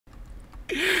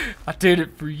I did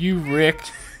it for you, Rick,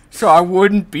 so I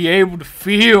wouldn't be able to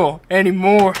feel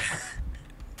anymore.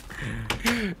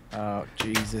 Oh,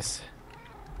 Jesus.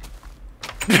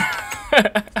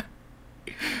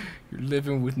 You're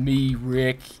living with me,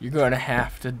 Rick. You're gonna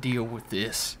have to deal with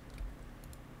this.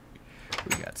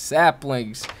 We got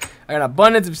saplings. I got an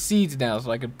abundance of seeds now,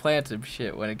 so I can plant some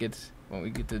shit when we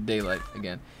get to daylight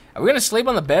again. Are we gonna sleep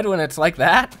on the bed when it's like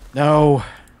that? No.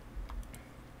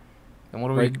 And what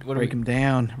do Break him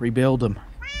down. Rebuild him.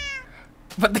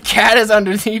 But the cat is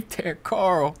underneath there,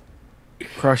 Carl.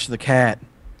 Crush the cat.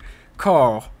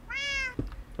 Carl.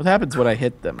 What happens when I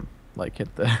hit them? Like,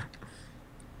 hit the...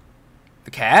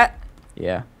 The cat?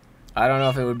 Yeah. I don't know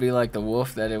if it would be like the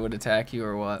wolf that it would attack you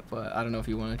or what, but I don't know if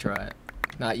you want to try it.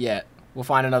 Not yet. We'll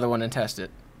find another one and test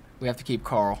it. We have to keep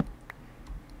Carl.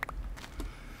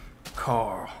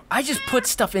 Carl. I just put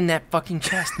stuff in that fucking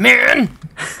chest, man!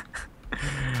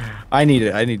 I need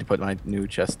to put my new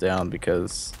chest down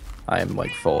because I am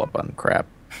like full up on crap.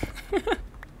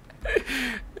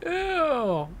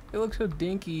 Ew. It looks so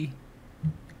dinky.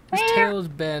 His tail's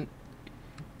bent.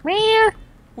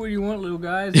 What do you want, little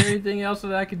guy? Is there anything else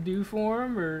that I could do for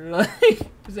him, or like,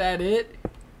 is that it?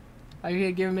 I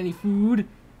can't give him any food.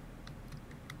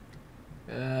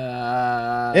 Ew.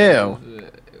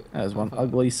 That was one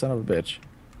ugly son of a bitch.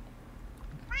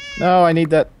 No, I need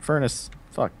that furnace.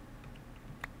 Fuck.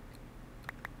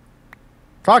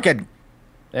 Fucking.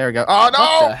 There we go. Oh no!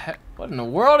 What the heck? What in the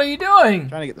world are you doing?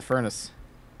 Trying to get the furnace.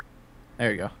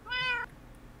 There you go.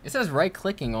 It says right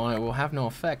clicking on it will have no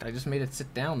effect. I just made it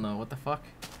sit down though. What the fuck?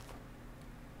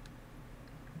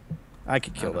 I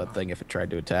could kill that thing if it tried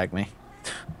to attack me.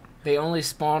 They only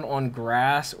spawn on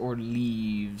grass or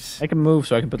leaves. I can move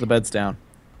so I can put the beds down.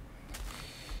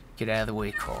 Get out of the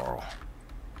way, Carl.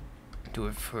 Do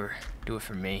it for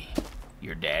me,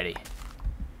 your daddy.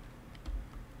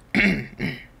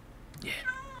 Yeah.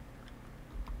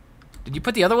 Did you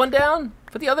put the other one down?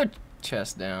 Put the other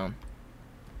chest down.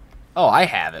 Oh, I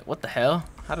have it. What the hell?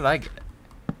 How did I get it?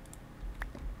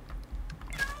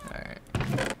 Alright.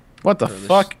 What the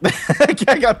fuck?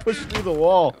 I got pushed through the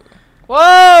wall.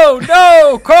 Whoa!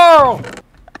 No! Carl!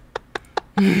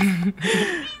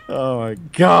 Oh my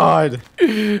god.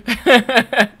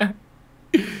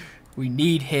 We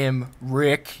need him,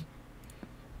 Rick.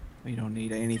 We don't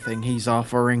need anything he's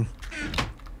offering.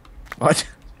 What?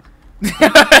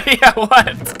 Yeah,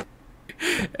 what?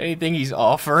 Anything he's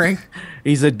offering?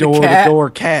 He's a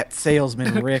door-to-door cat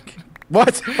salesman, Rick.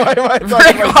 What? Why am I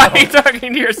talking Rick, why are you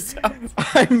talking to yourself?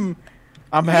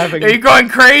 I'm having. Are you going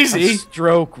crazy? A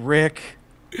stroke, Rick.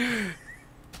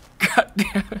 God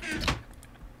damn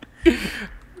it.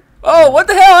 Oh, what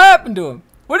the hell happened to him?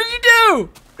 What did you do?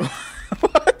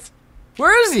 What?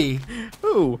 Where is he?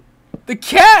 Who? The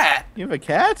cat. You have a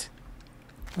cat?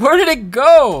 Where did it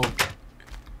go?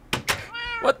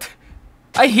 What?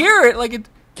 I hear it like it.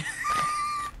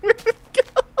 Where'd it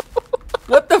go?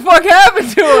 What the fuck happened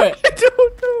to it? I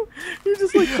don't know. You're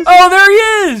just like. Oh, there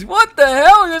he is. What the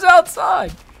hell? He was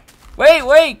outside.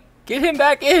 Wait. Get him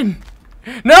back in.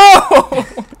 No.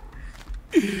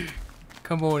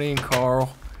 Come on in,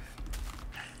 Carl.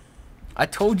 I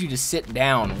told you to sit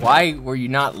down. Why were you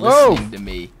not listening to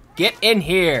me? Get in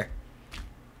here.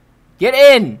 Get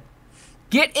in.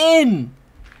 Get in.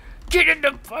 Get in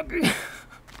the fucking...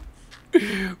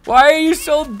 Why are you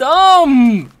so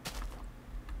dumb?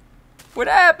 What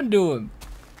happened to him?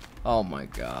 Oh my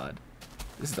god.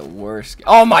 This is the worst.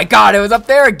 Oh my god, it was up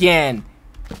there again.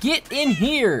 Get in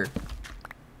here.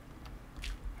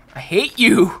 I hate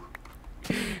you.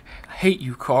 I hate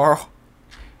you, Carl.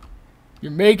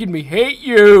 You're making me hate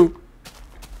you.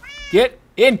 Get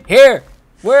in here.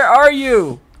 Where are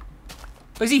you?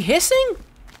 Was he hissing?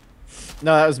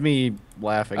 No, that was me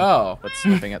laughing. Oh. But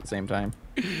sniffing at the same time.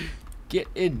 Get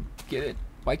in. Get in.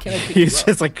 Why can't I pick He's you just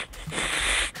up? like...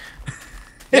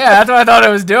 Yeah, that's what I thought it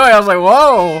was doing. I was like,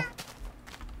 whoa.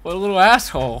 What a little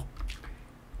asshole.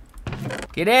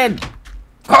 Get in.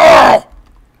 Carl!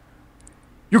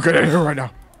 You get in here right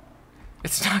now.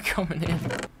 It's not coming in.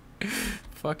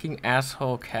 Fucking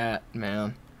asshole cat,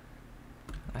 man.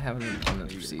 I haven't done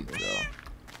the receipts though.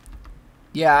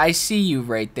 Yeah, I see you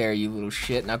right there, you little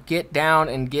shit. Now get down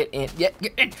and get in. Yeah,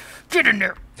 get in. Get in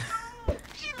there.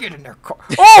 Get in there, Carl.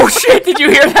 Oh shit! Did you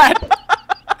hear that?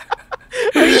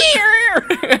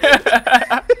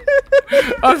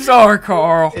 I'm sorry,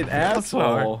 Carl. An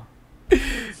asshole.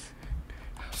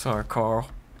 Sorry, Carl.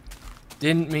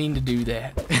 Didn't mean to do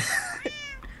that.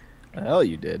 The hell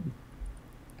you did.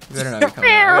 You better not be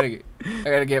coming out. I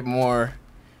gotta get more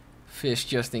fish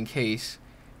just in case.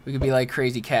 We could be like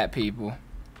crazy cat people.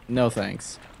 No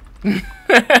thanks.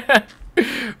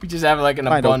 We just have like an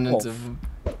Find a abundance wolf. of.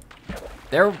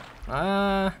 There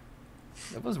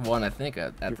was one I think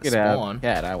at the spawn.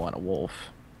 Cat, I want a wolf.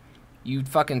 You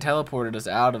fucking teleported us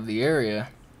out of the area.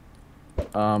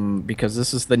 Because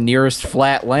this is the nearest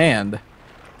flat land.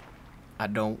 I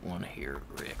don't want to hear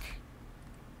it, Rick.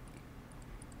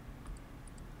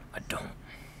 I don't.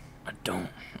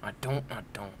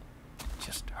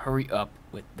 Just hurry up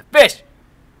with the fish.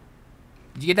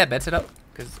 Did you get that bed set up?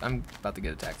 Because I'm about to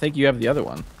get attacked. I think you have the other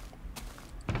one.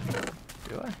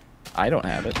 Do I? I don't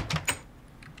have it.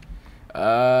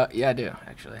 Yeah, I do,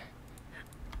 actually.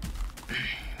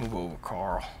 Move over,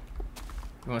 Carl.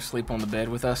 You want to sleep on the bed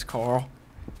with us, Carl?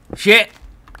 Shit!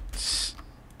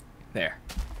 There.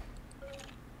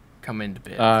 Come into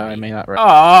bed. I may not.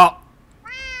 Oh!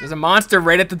 There's a monster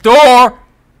right at the door!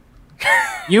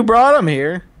 You brought him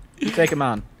here. You take him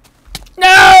on.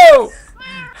 No!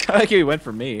 I like he went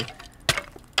for me.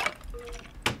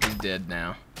 He's dead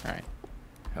now. Alright.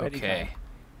 Okay.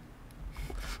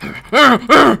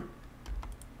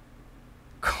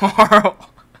 Carl!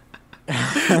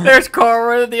 There's Carl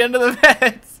right at the end of the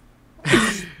fence!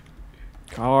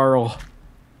 Carl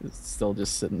is still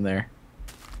just sitting there.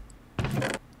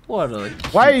 What a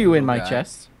Why are you in little my guy.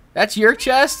 chest? That's your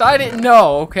chest? I didn't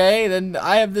know, okay? Then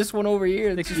I have this one over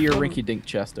here. Next to your rinky-dink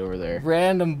chest over there.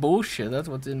 Random bullshit. That's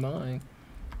what's in mine.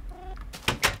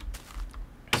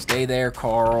 Stay there,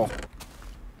 Carl.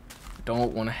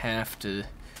 Don't want to have to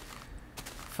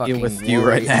fucking with you worry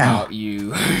right now. about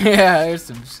you. Yeah, there's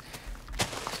some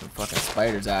fucking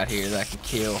spiders out here that I can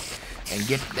kill and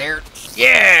get there.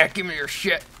 Yeah, give me your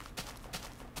shit.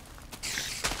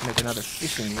 Make another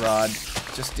fishing rod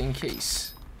just in case.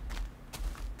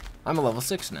 I'm a level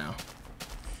 6 now.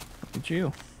 Look at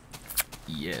you.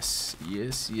 Yes.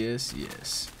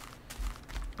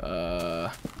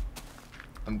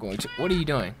 I'm going to. What are you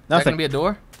doing? Is that gonna be a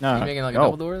door? No. Are you making like a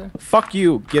double door there? Fuck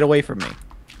you. Get away from me.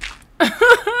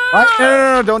 What?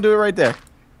 No. Don't do it right there.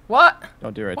 What?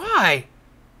 Don't do it right there. Why?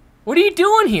 What are you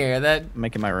doing here? I'm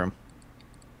making my room.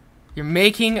 You're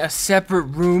making a separate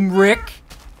room, Rick?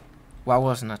 Why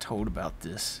wasn't I told about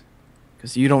this?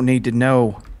 Because you don't need to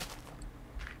know.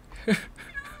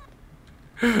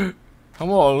 I'm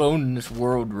all alone in this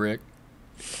world, Rick.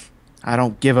 I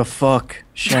don't give a fuck,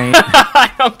 Shane.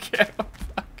 I don't give a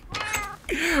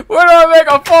fuck. Where do I make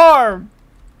a farm?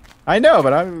 I know,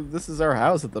 but this is our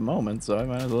house at the moment, so I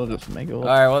might as well just make it.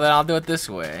 Alright, well then I'll do it this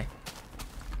way.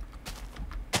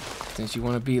 Since you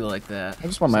want to be like that. I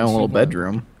just want my own little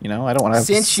bedroom, you know? I don't want to have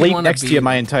to Since you sleep wanna next to be- you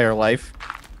my entire life.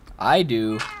 I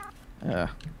do. Yeah.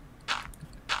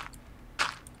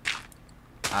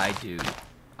 I do.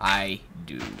 I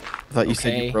thought you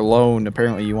said you were alone.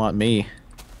 Apparently you want me.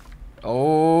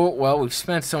 Oh, well, we've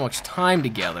spent so much time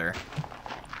together.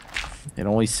 It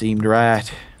only seemed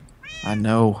right. I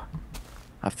know.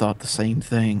 I've thought the same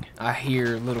thing. I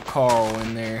hear little Carl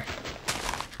in there.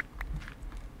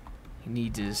 He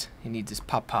needs his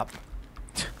pop.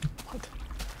 What?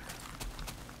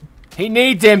 He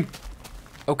needs him.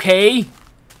 Okay?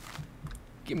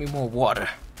 Give me more water.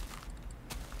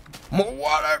 More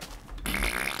water.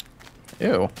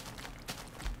 Ew.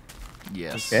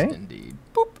 Yes, Okay. indeed.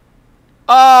 Boop.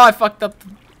 Oh, I fucked up.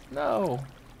 No.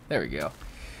 There we go.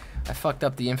 I fucked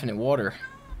up the infinite water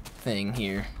thing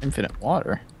here. Infinite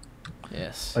water.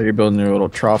 Yes. Oh, you're building your little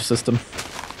trough system.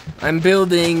 I'm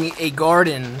building a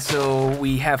garden so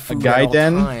we have food guy at all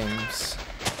den? times.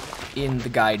 In the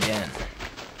guy den.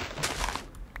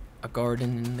 A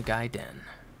garden in the guy den.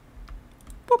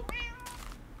 Boop.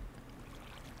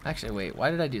 Actually, wait. Why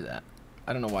did I do that?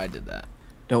 I don't know why I did that.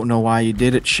 Don't know why you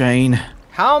did it, Shane.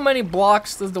 How many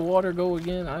blocks does the water go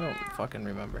again? I don't fucking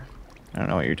remember. I don't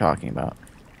know what you're talking about.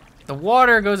 The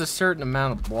water goes a certain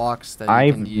amount of blocks that you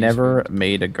I've can use never for-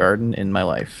 made a garden in my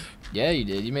life. Yeah, you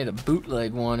did. You made a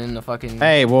bootleg one in the fucking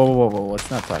Hey, whoa. Let's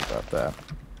not talk about that.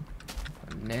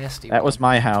 nasty That one. was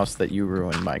my house that you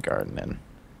ruined my garden in.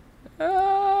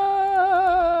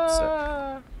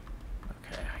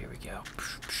 Okay, here we go.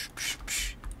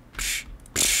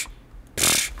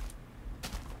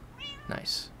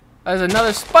 Nice. There's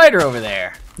another spider over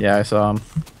there. Yeah, I saw him.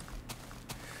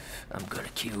 I'm gonna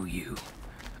kill you.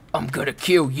 I'm gonna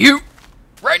kill you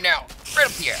right now. Right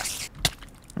up the ass.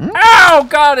 Ow!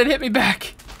 God, it hit me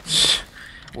back.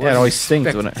 Yeah, it always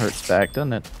stings when it hurts back,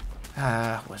 doesn't it?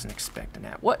 Wasn't expecting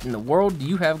that. What in the world do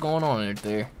you have going on out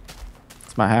there?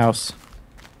 It's my house.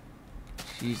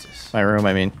 Jesus. My room,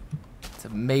 I mean. It's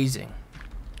amazing.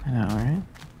 I know, right?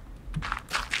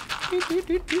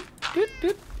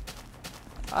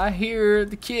 I hear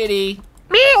the kitty.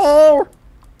 Meow!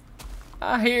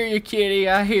 I hear you, kitty.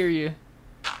 I hear you.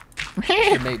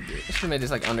 Should have made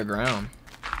this like underground.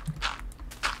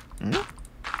 Hmm?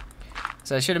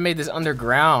 So I should have made this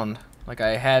underground. Like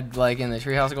I had like in the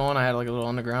treehouse going, I had like a little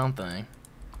underground thing.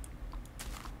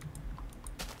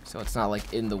 So it's not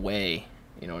like in the way.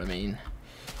 You know what I mean?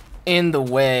 In the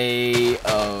way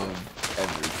of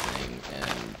everything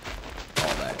and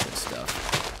all that good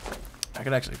stuff. I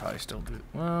could actually probably still do it.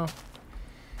 Well,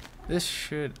 this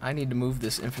should... I need to move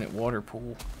this infinite water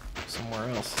pool somewhere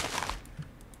else.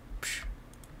 Psh.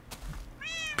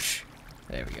 Psh.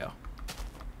 There we go.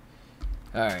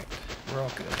 Alright, we're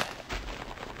all good.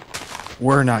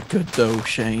 We're not good though,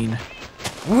 Shane.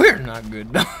 We're not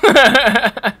good though.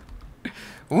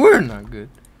 We're not good.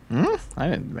 Hmm? I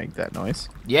didn't make that noise.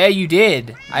 Yeah, you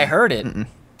did. I heard it.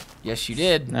 Yes, you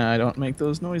did. No, I don't make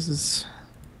those noises.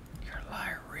 You're a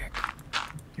liar, Rick.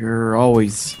 You're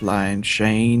always lying,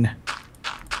 Shane.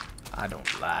 I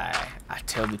don't lie. I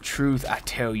tell the truth. I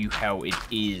tell you how it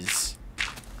is.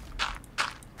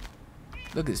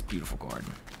 Look at this beautiful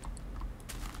garden.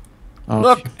 Oh,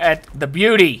 Look at the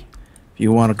beauty. If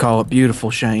you want to call it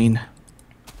beautiful, Shane,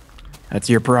 that's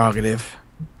your prerogative.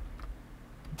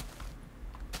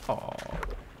 Oh.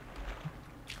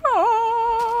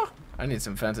 Oh. I need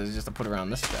some fences just to put around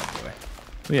this bad boy.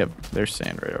 There's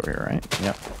sand right over here, right?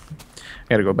 Yep. I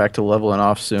gotta go back to leveling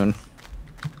off soon.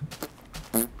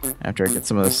 After I get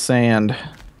some of the sand.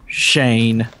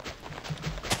 Shane.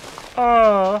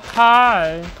 Oh,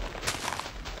 hi.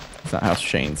 That's not how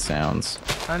Shane sounds.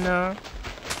 I know.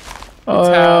 Oh.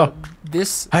 That's how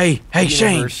this Hey,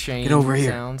 Shane, Shane get over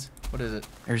here. Sounds. What is it?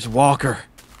 There's Walker.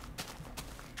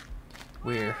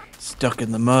 Where? Stuck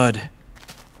in the mud.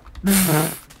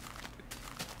 Right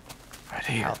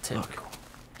here. How typical.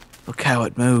 Look how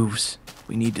it moves.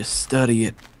 We need to study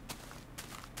it.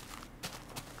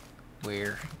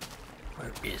 Where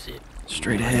is it?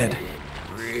 Straight ahead.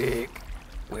 Rick.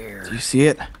 Where? Do you see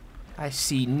it? I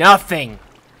see nothing.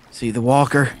 See the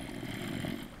Walker?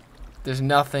 There's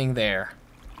nothing there.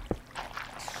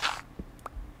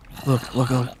 Look, come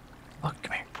here.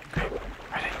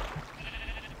 Right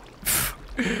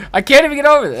here. I can't even get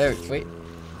over there. Wait.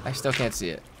 I still can't see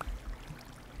it.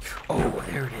 Oh,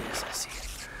 there it is. I see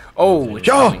it. Oh, it's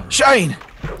coming. Shane!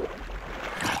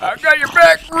 I got your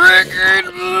back, Rick.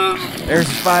 There's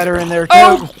a spider in there, too.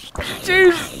 Oh,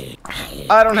 jeez.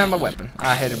 I don't have my weapon.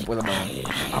 I hit him with a bone.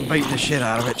 I'm beating the shit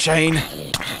out of it, Shane.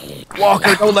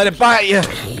 Walker, don't let it bite you.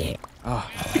 Oh.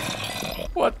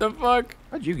 What the fuck?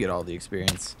 How'd you get all the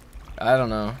experience? I don't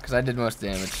know, because I did most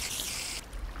damage.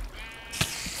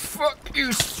 Fuck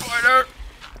you, spider.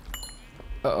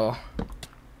 Uh-oh.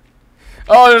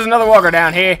 Oh, there's another walker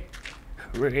down here.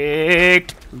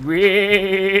 Rick.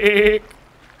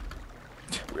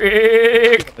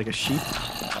 Like a sheep?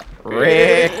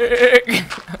 Rick.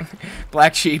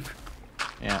 Black sheep.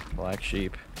 Yeah, black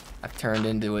sheep. I've turned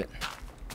into it.